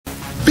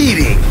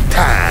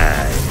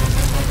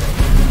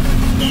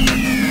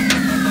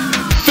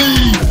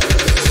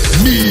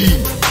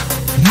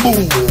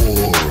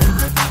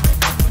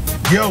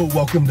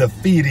Welcome to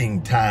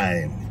Feeding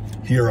Time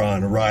here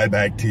on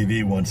Ryback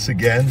TV once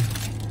again.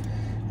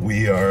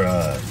 We are,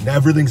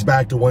 everything's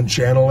back to one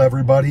channel,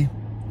 everybody.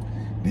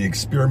 The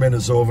experiment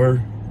is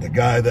over. The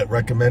guy that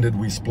recommended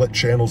we split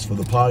channels for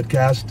the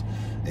podcast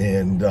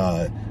and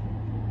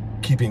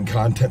keeping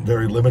content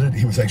very limited,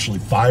 he was actually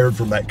fired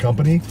from that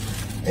company.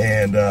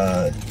 And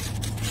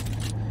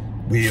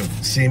we have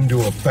seemed to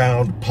have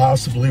found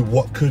possibly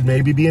what could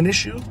maybe be an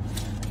issue,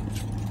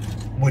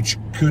 which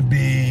could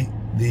be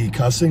the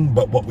cussing.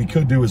 But what we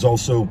could do is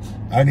also,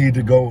 I need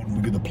to go and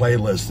look at the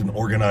playlist and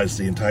organize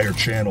the entire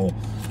channel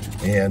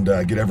and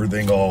get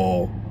everything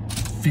all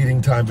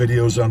feeding time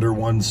videos under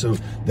one, so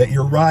that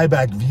your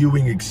Ryback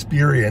viewing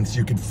experience,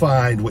 you can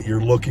find what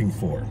you're looking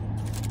for.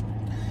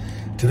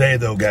 Today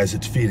though, guys,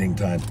 it's feeding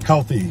time.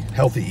 Healthy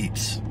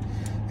eats.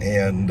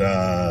 And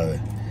I'm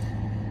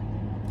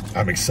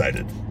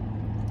excited.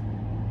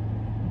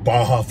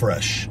 Baja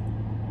Fresh.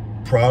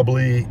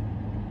 Probably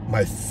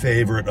my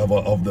favorite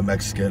of the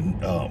Mexican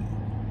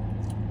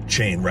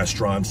chain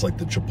restaurants, like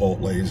the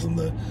Chipotles and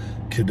the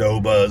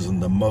Qdobas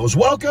and the Mo's.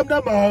 Welcome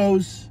to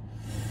Mo's.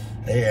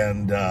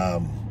 And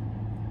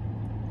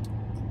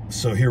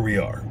so here we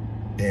are.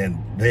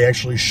 And they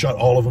actually shut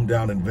all of them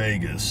down in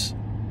Vegas.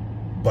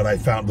 But I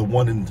found the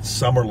one in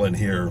Summerlin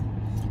here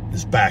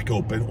is back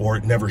open, or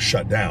it never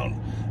shut down.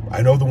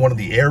 I know the one at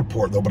the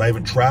airport though, but I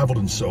haven't traveled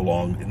in so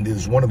long. And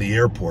there's one at the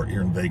airport here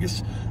in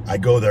Vegas. I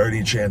go there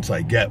any chance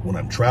I get when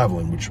I'm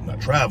traveling, which I'm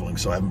not traveling,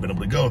 so I haven't been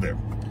able to go there.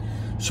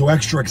 So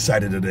extra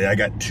excited today. I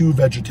got 2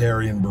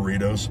 vegetarian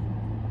burritos.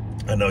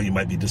 I know you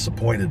might be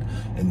disappointed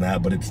in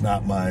that, but it's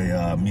not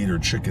my meat or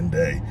chicken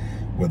day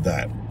with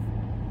that.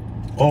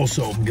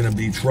 Also, I'm gonna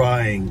be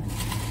trying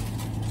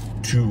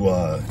to,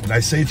 and I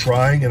say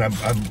trying, and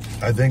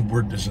I think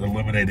we're just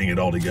eliminating it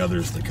altogether,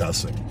 is the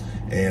cussing.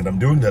 And I'm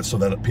doing that so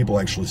that people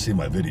actually see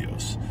my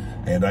videos.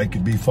 And I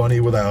could be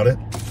funny without it.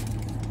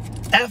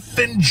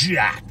 Effing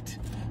jacked.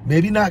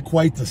 Maybe not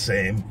quite the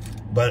same,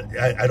 but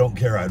I don't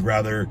care. I'd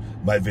rather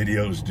my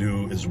videos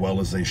do as well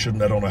as they should.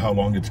 And I don't know how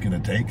long it's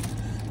gonna take.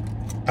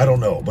 I don't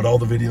know, but all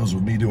the videos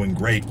with me doing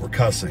great were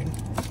cussing.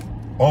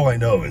 All I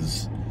know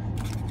is,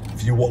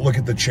 if you look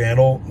at the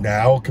channel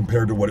now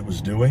compared to what it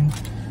was doing,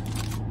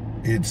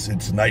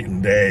 it's night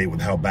and day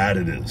with how bad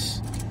it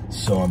is.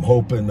 So I'm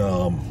hoping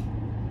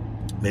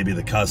maybe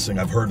the cussing,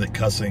 I've heard that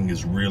cussing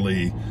is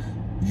really,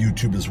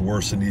 YouTube is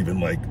worse than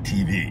even like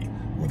TV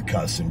with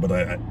cussing, but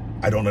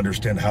I don't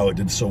understand how it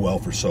did so well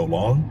for so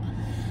long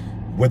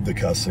with the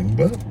cussing,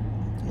 but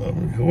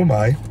who am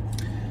I?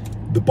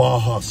 The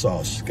Baja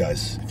sauce,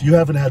 guys. If you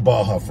haven't had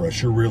Baja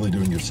Fresh, you're really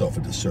doing yourself a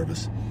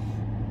disservice.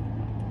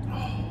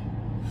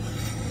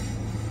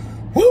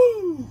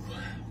 Woo!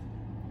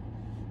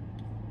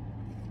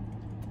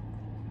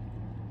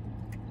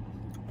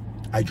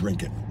 I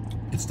drink it.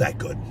 It's that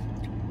good.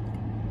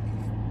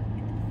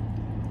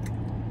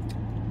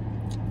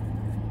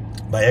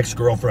 My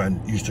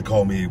ex-girlfriend used to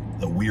call me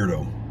a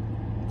weirdo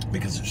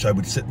because I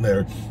would sit in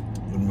there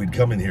when we'd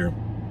come in here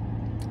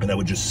and I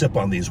would just sip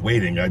on these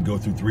waiting. I'd go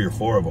through 3 or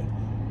 4 of them.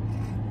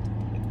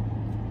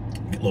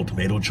 Get little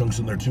tomato chunks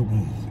in there too.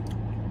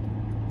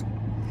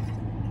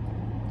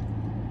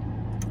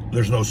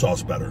 There's no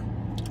sauce better.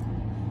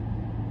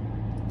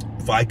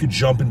 If I could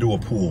jump into a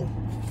pool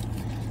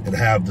and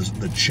have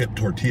the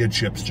tortilla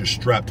chips just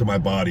strapped to my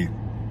body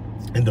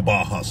into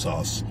Baja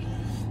sauce,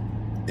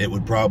 it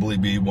would probably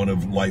be one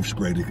of life's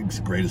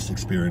greatest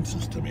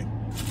experiences to me.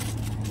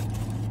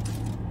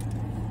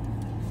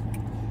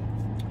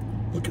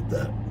 Look at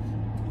that.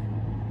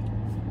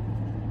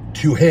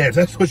 2 hands,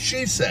 that's what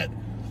she said.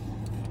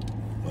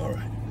 All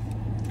right.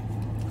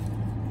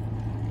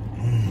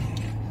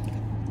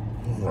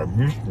 I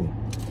missed you.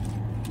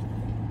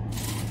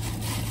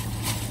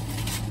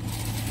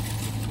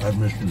 I've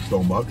missed you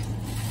so much.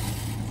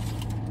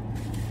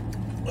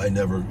 I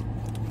never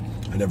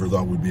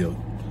thought we'd be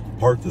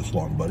apart this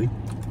long, buddy.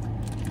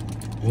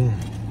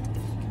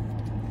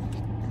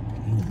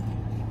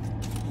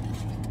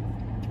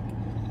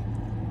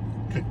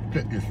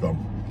 Get you some.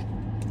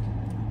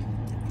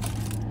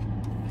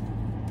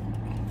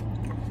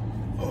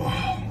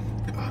 Oh,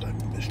 God, I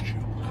missed you.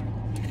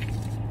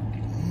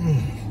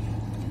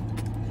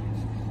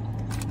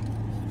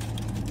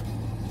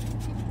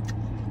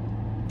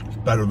 It's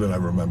better than I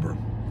remember.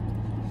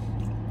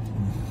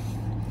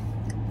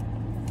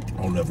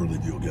 I'll never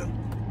leave you again.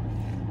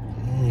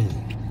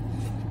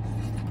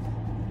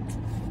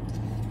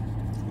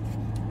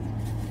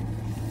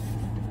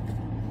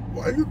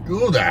 Why you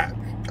do that?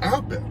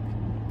 Stop it.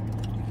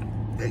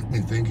 Make me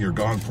think you're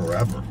gone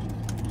forever.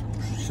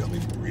 Silly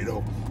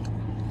burrito.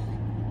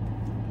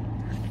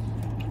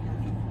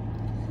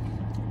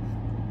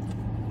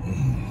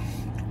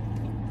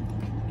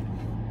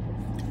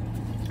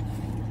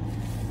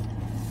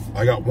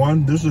 I got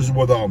one. This is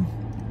what I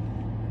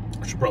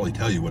should probably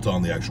tell you what's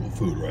on the actual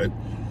food, right?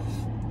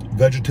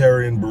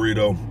 Vegetarian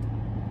burrito.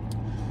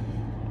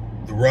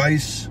 The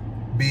rice,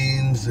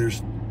 beans,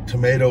 there's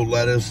tomato,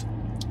 lettuce.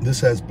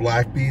 This has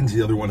black beans,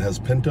 the other one has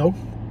pinto.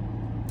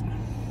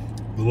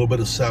 A little bit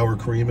of sour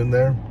cream in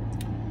there.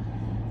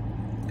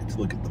 Let's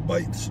look at the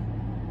bites.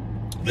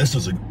 This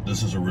is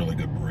a really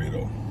good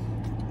burrito.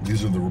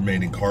 These are the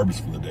remaining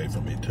carbs for the day for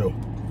me too.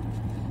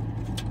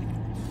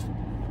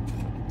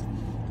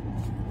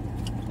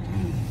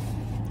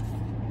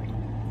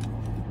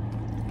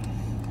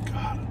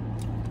 God.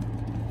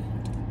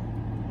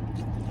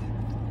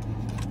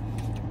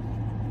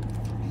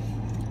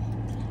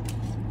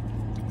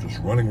 Just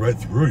running right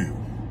through you.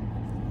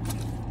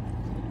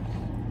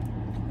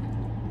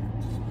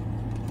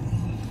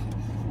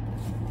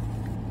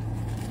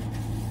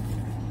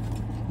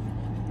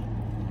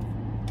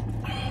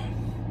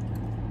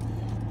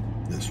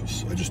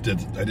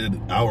 I did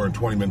an hour and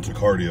 20 minutes of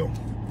cardio.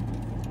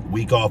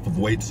 Week off of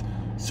weights,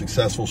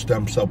 successful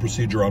stem cell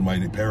procedure on my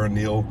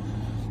perineal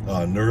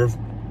nerve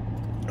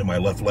in my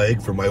left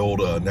leg from my old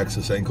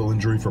nexus ankle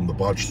injury from the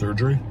botched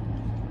surgery.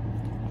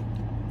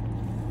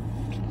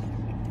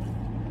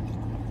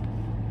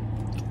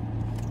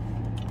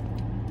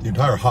 The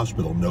entire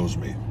hospital knows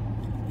me.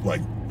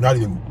 Like, not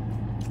even,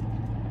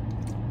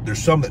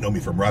 there's some that know me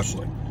from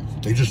wrestling.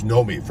 They just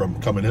know me from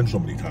coming in so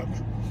many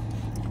times.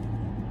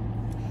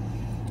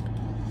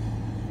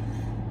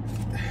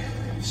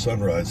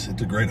 Sunrise.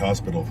 It's a great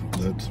hospital.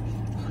 That's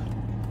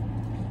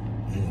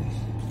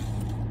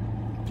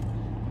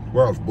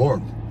where I was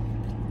born.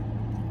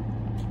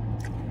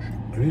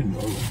 I didn't know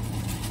that.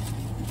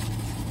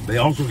 They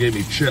also gave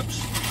me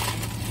chips.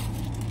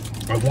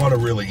 I want to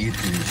really eat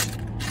these.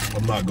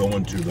 I'm not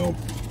going to though.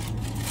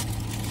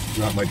 It's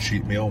not my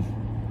cheat meal.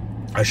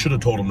 I should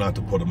have told them not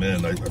to put them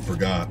in. I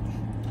forgot.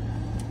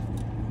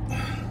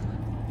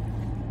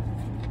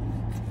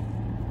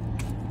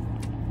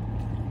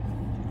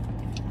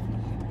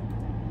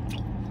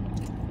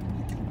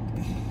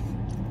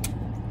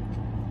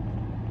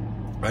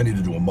 I need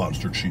to do a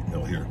monster cheat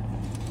meal here.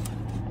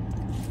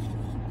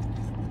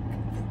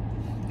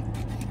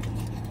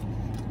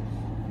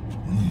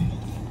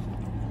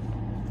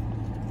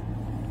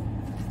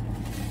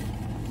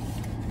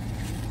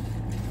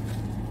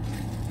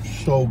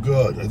 So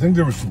good. I think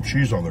there was some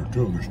cheese on there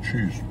too. There's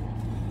cheese.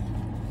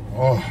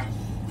 Oh.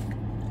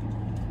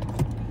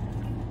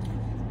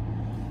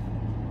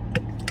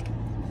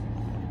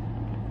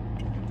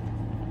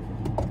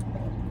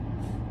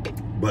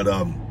 But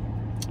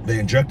they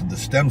injected the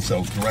stem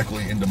cells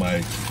directly into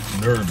my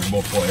nerve in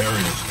multiple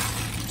areas.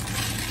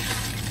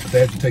 But they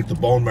had to take the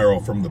bone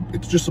marrow from the,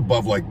 it's just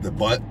above like the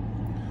butt,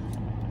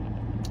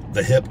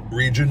 the hip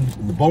region.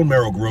 And the bone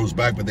marrow grows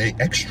back, but they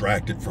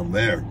extract it from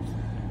there.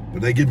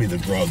 But they give me the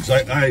drugs.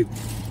 I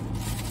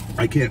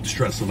can't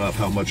stress enough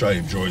how much I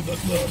enjoy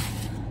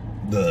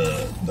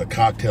the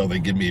cocktail they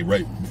give me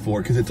right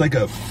before, because it's like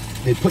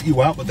they put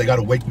you out, but they got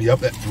to wake me up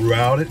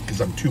throughout it because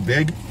I'm too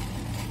big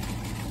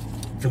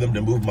for them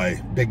to move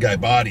my big guy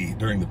body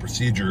during the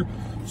procedure.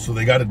 So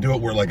they got to do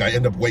it where like I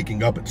end up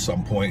waking up at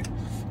some point.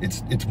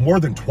 It's more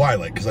than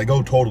twilight because I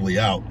go totally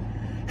out.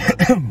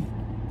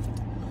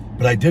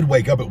 But I did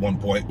wake up at one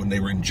point when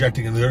they were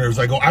injecting in the nerves.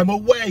 I go, I'm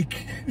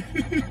awake.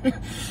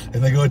 And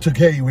they go, it's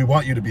okay, we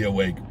want you to be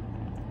awake.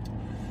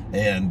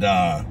 And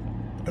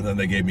then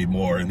they gave me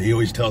more. And he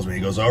always tells me, he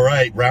goes, all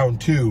right,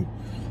 round 2.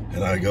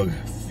 And I go,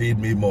 feed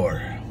me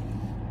more.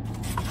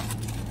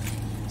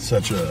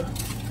 Such a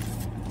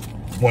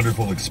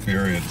wonderful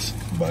experience.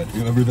 But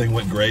everything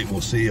went great.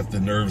 We'll see if the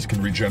nerves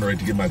can regenerate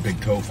to get my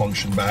big toe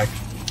function back.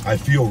 I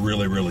feel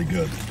really, really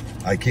good.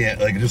 I can't,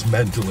 like, just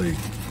mentally,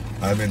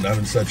 I'm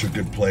in such a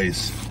good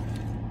place.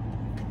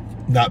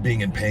 Not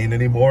being in pain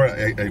anymore.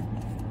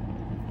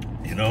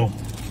 You know,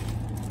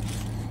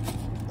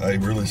 I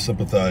really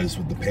sympathize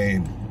with the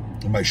pain.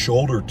 In my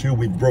shoulder too,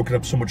 we've broken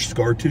up so much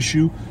scar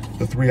tissue,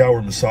 the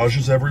 3-hour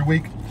massages every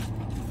week.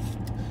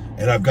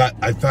 And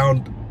I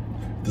found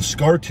the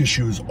scar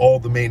tissue is all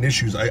the main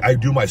issues. I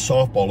do my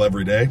softball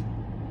every day.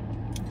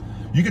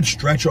 You can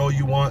stretch all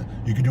you want.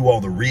 You can do all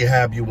the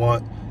rehab you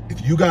want.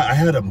 I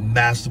had a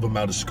massive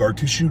amount of scar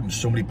tissue in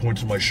so many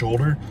points in my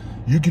shoulder.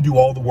 You could do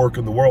all the work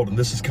in the world. And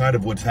this is kind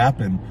of what's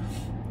happened,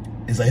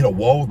 is I hit a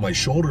wall with my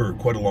shoulder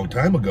quite a long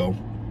time ago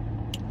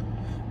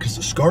because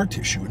the scar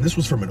tissue, and this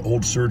was from an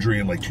old surgery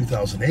in like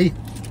 2008,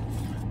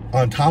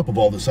 on top of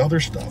all this other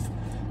stuff.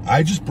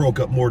 I just broke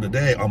up more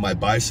today on my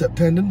bicep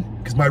tendon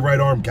because my right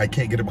arm, I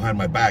can't get it behind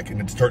my back, and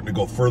it's starting to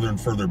go further and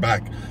further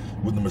back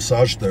with the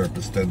massage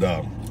therapist. And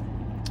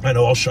I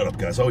know, I'll shut up,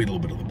 guys. I'll eat a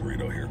little bit of the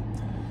burrito here.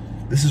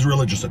 This is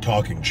really just a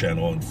talking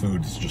channel, and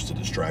food is just a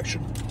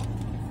distraction.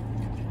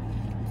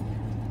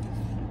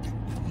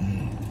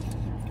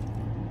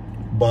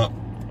 But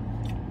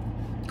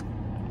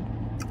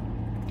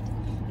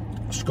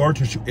scar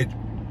tissue, it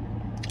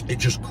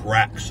just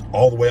cracks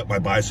all the way up my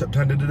bicep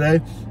tendon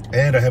today,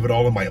 and I have it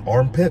all in my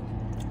armpit.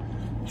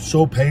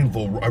 So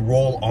painful. I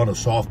roll on a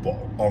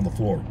softball on the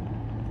floor.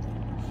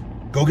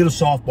 Go get a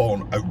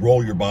softball and I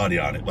roll your body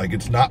on it. Like,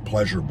 it's not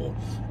pleasurable,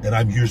 and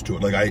I'm used to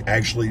it. Like, I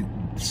actually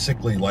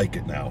sickly like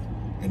it now,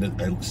 and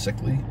I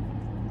sickly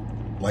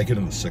like it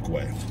in a sick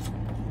way.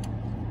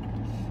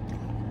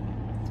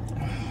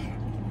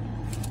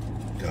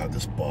 God,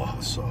 this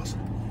Baja sauce.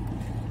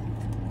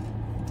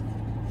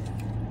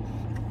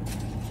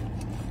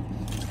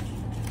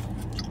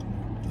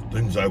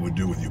 Things I would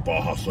do with you,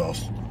 Baja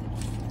sauce.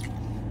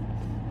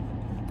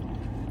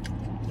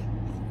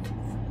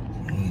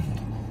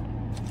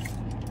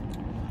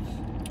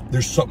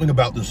 There's something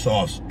about this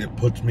sauce. It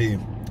puts me,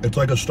 it's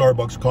like a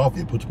Starbucks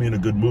coffee. It puts me in a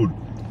good mood.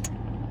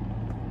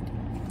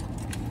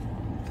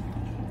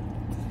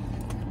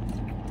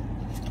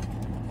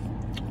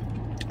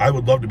 I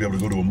would love to be able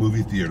to go to a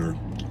movie theater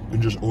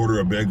and just order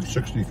a big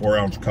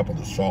 64-ounce cup of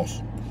the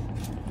sauce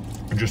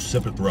and just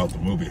sip it throughout the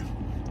movie.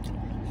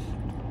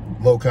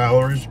 Low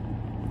calories,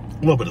 a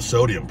little bit of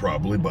sodium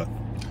probably, but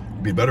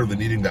it'd be better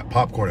than eating that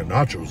popcorn and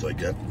nachos I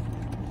get.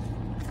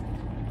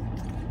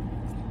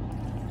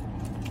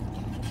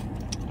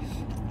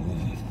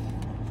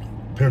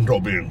 Pinto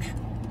beans.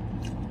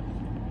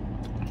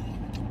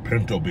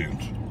 Pinto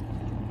beans.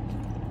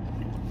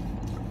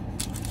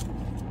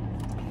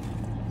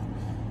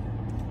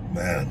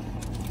 Man.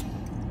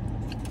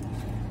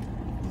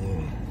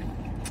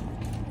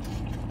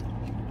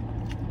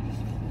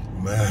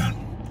 Man.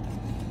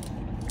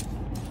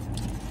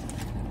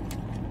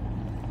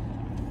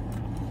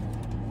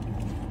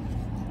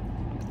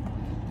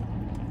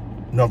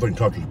 Nothing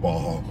touches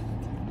Baja.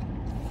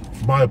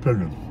 My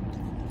opinion.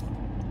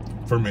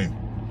 For me.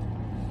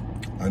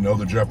 I know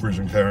the Jeffries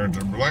and Karens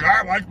are like,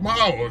 I like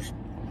Baja's.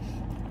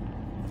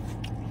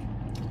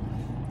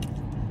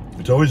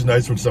 It's always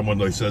nice when someone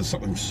like says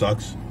something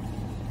sucks,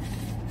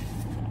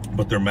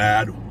 but they're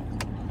mad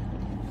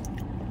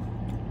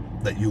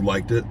that you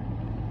liked it.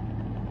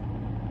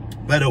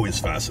 That always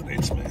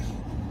fascinates me.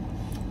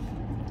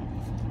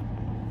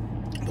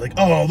 Like,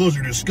 oh, those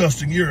are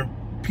disgusting. You're a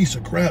piece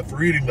of crap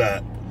for eating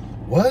that.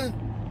 What?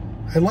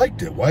 I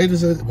liked it. Why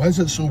is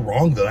it so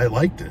wrong that I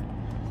liked it?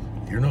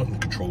 You're not in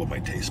control of my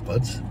taste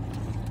buds.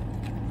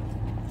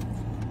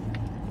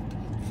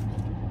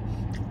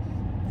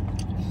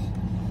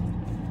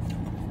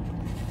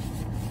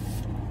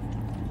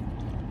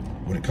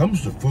 When it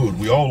comes to food,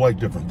 we all like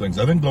different things.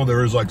 I think though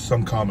there is like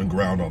some common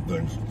ground on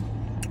things.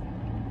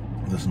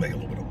 This is making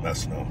a little bit of a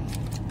mess now.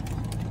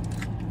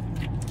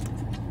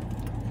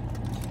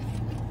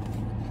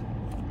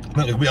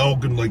 Like we all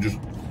can like just,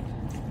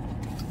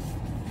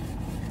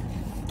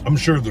 I'm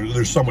sure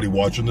there's somebody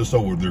watching this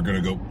though where they're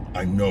gonna go,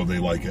 I know they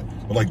like it,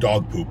 but like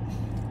dog poop.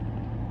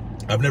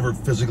 I've never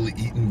physically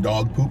eaten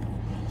dog poop,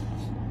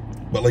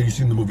 but like you've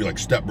seen the movie like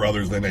Step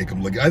Brothers, they make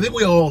them like, I think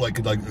we all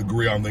could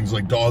agree on things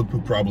like dog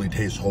poop probably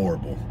tastes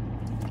horrible.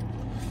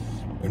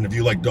 And if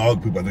you like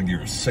dog poop, I think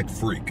you're a sick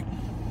freak.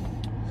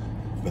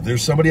 But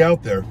there's somebody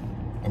out there,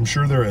 I'm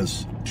sure there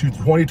is,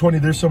 2020,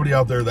 there's somebody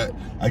out there that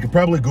I could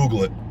probably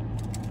Google it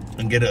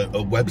and get a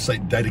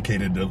website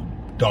dedicated to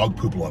dog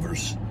poop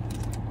lovers.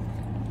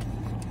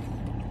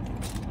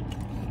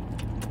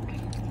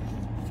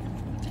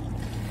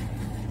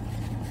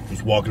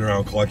 Just walking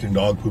around collecting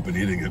dog poop and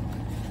eating it.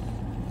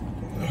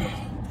 Ugh.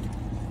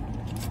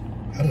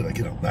 How did I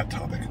get on that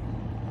topic?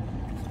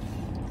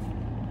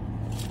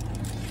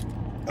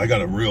 I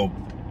got a real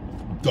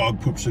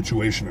dog poop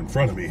situation in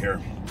front of me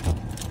here.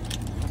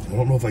 I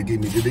don't know if did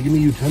they give me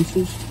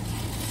utensils?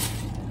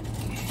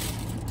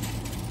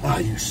 Ah,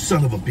 you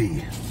son of a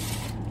bee.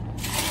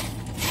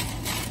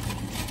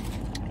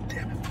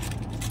 Damn it.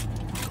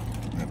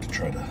 I have to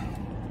try to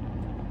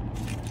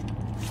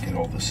get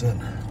all this in.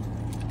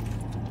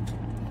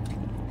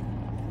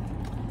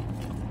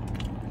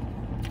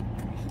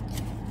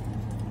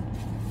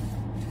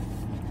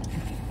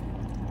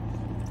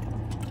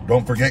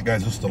 Don't forget,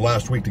 guys, this is the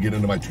last week to get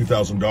into my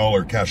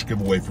 $2,000 cash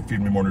giveaway for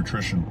Feed Me More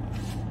Nutrition.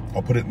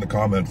 I'll put it in the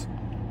comments.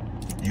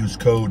 Use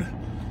code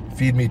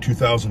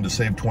FEEDME2000 to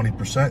save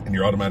 20%, and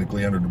you're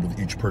automatically entered with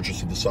each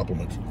purchase of the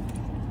supplement.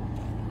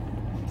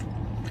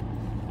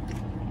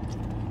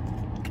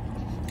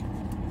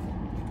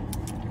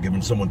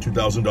 Giving someone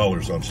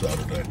 $2,000 on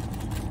Saturday.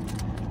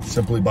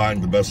 Simply buying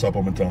the best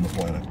supplement on the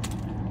planet.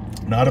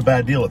 Not a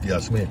bad deal if you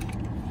ask me.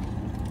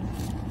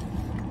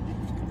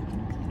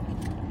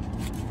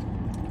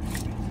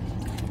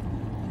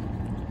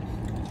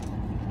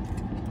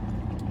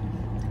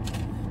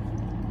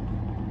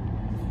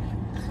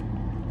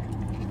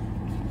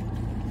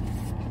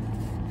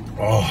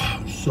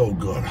 Oh, so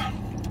good.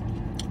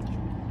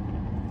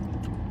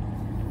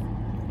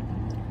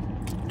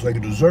 It's like a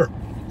dessert.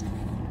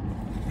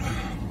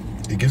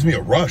 It gives me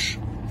a rush.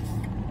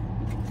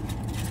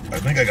 I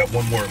think I got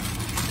one more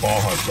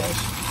Baja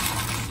sauce.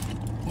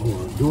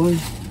 Hold on, do I?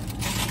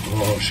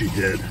 Oh, she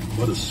did.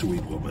 What a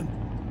sweet woman.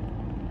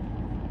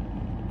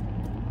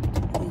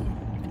 Oh,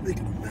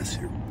 making a mess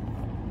here.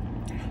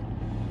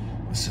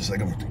 It's just like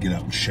I'm going to get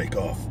out and shake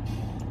off.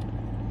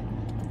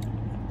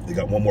 They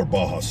got one more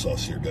Baja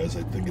sauce here, guys.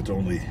 I think it's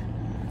only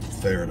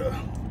fair to...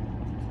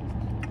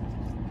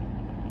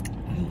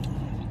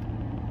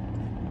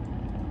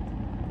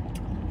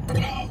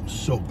 Oh,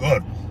 so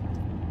good.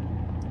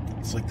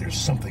 It's like there's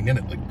something in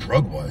it, like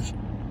drug-wise.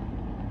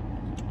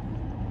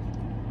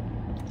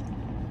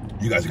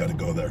 You guys got to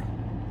go there.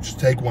 Just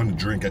take one and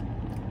drink it.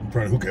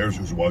 Who cares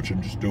who's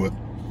watching? Just do it.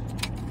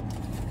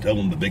 Tell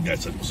them the big guy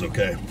said it was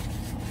okay.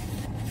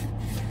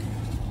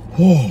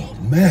 Oh,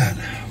 man.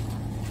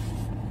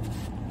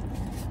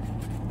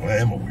 I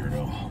am a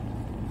weirdo.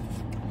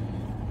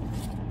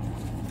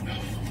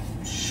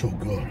 So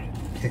good.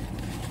 I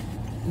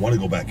want to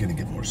go back in and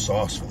get more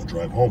sauce for the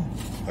drive home.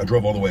 I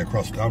drove all the way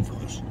across town for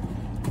this.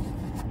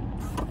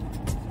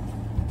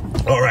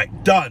 All right,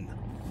 done.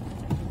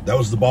 That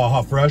was the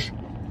Baja Fresh.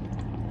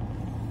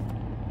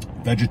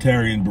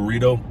 Vegetarian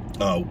burrito.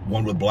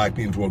 One with black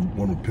beans, one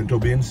with pinto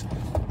beans.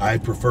 I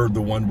preferred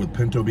the one with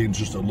pinto beans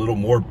just a little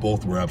more.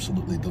 Both were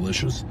absolutely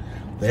delicious.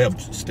 They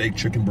have steak,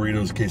 chicken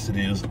burritos,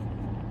 quesadillas.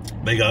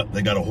 They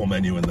got a whole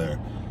menu in there.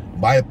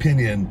 My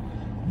opinion,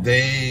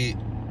 they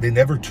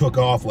never took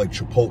off like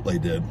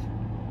Chipotle did.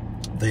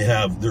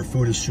 Their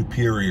food is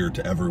superior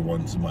to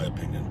everyone's, in my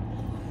opinion.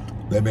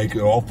 They make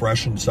it all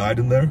fresh inside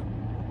in there.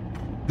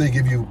 They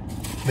gave me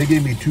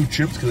 2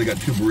 chips because I got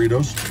 2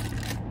 burritos.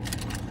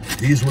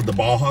 These with the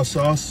Baja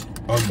sauce,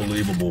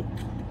 unbelievable.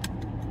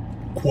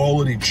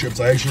 Quality chips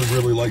I actually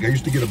really like. I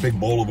used to get a big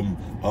bowl of them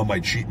on my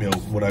cheat meal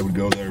when I would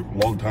go there a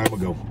long time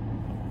ago.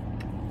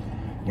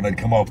 When I'd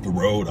come off the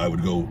road, I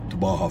would go to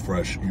Baja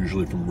Fresh,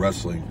 usually from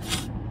wrestling,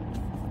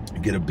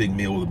 and get a big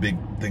meal with a big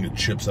thing of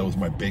chips. That was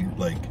my big,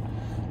 like,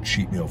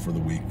 cheat meal for the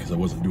week because I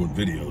wasn't doing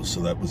videos,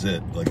 so that was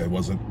it. Like, I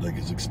wasn't, like,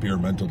 as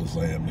experimental as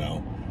I am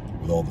now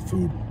with all the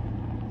food.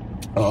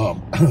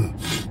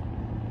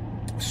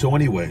 So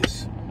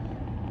anyways,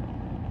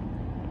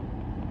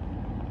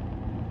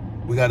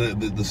 we got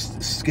the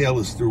scale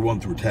is through 1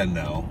 through 10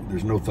 now.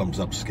 There's no thumbs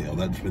up scale.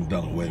 That's been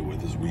done away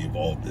with as we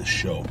evolved this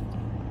show.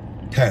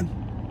 10.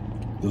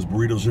 Those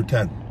burritos are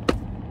 10.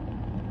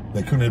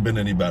 They couldn't have been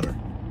any better.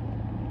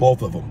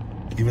 Both of them,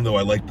 even though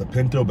I like the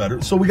pinto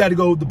better. So we got to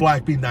go with the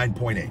black bean,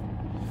 9.8.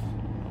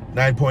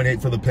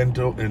 9.8 for the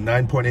pinto and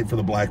 9.8 for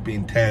the black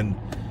bean, 10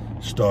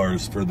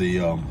 stars for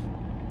the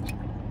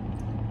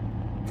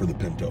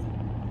pinto.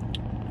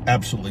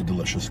 Absolutely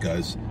delicious,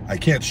 guys. I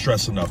can't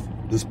stress enough.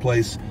 This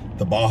place,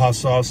 the Baja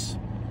sauce,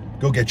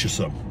 go get you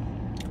some.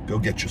 Go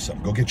get you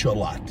some. Go get you a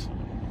lot.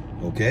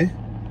 Okay?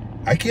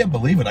 I can't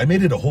believe it. I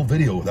made it a whole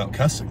video without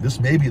cussing. This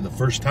may be the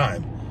first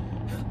time.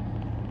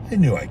 I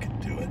knew I could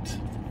do it.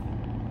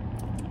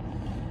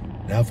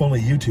 Now, if only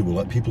YouTube will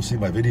let people see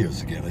my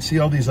videos again. I see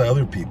all these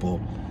other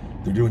people,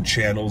 they're doing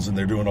channels and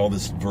they're doing all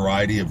this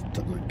variety of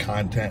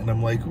content, and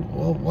I'm like,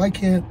 well, why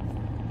did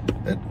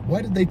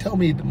they tell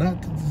me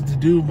not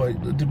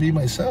to be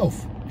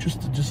myself?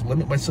 Just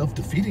limit myself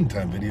to feeding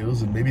time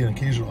videos and maybe an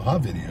occasional hot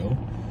video.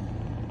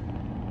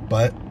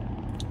 But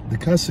the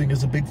cussing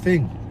is a big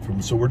thing.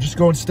 So we're just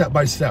going step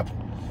by step.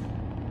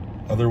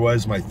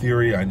 Otherwise, my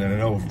theory, I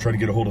know if I'm trying to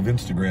get a hold of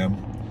Instagram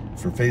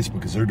for Facebook,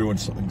 because they're doing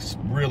something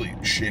really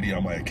shady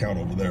on my account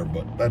over there,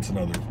 but that's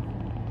another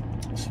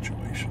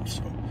situation.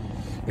 So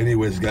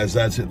anyways, guys,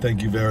 that's it.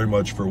 Thank you very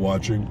much for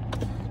watching.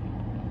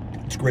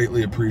 It's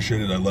greatly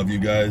appreciated. I love you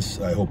guys.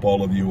 I hope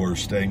all of you are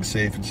staying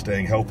safe and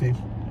staying healthy.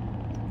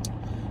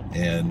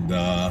 And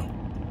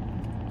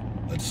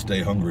let's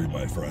stay hungry,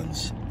 my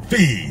friends.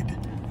 Feed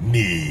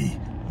me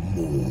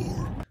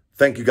more.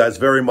 Thank you guys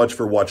very much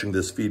for watching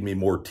this Feed Me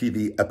More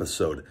TV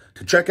episode.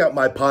 To check out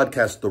my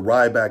podcast, The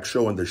Ryback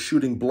Show and the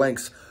Shooting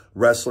Blanks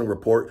Wrestling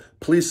Report,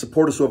 please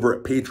support us over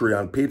at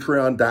Patreon,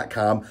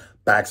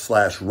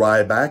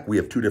 patreon.com/Ryback. We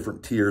have 2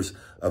 different tiers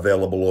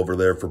available over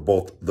there for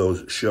both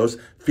those shows.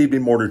 Feed Me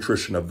More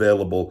Nutrition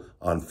available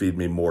on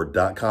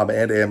feedmemore.com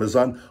and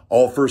Amazon.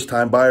 All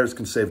first-time buyers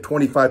can save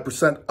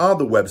 25% on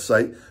the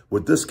website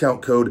with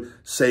discount code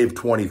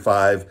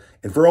SAVE25.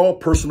 And for all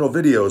personal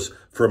videos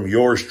from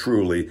yours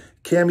truly,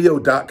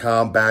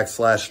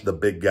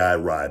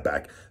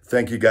 cameo.com/TheBigGuyRyback.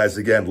 Thank you guys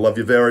again. Love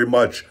you very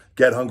much.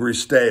 Get hungry,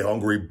 stay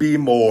hungry, be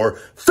more.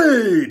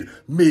 Feed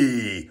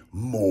me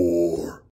more.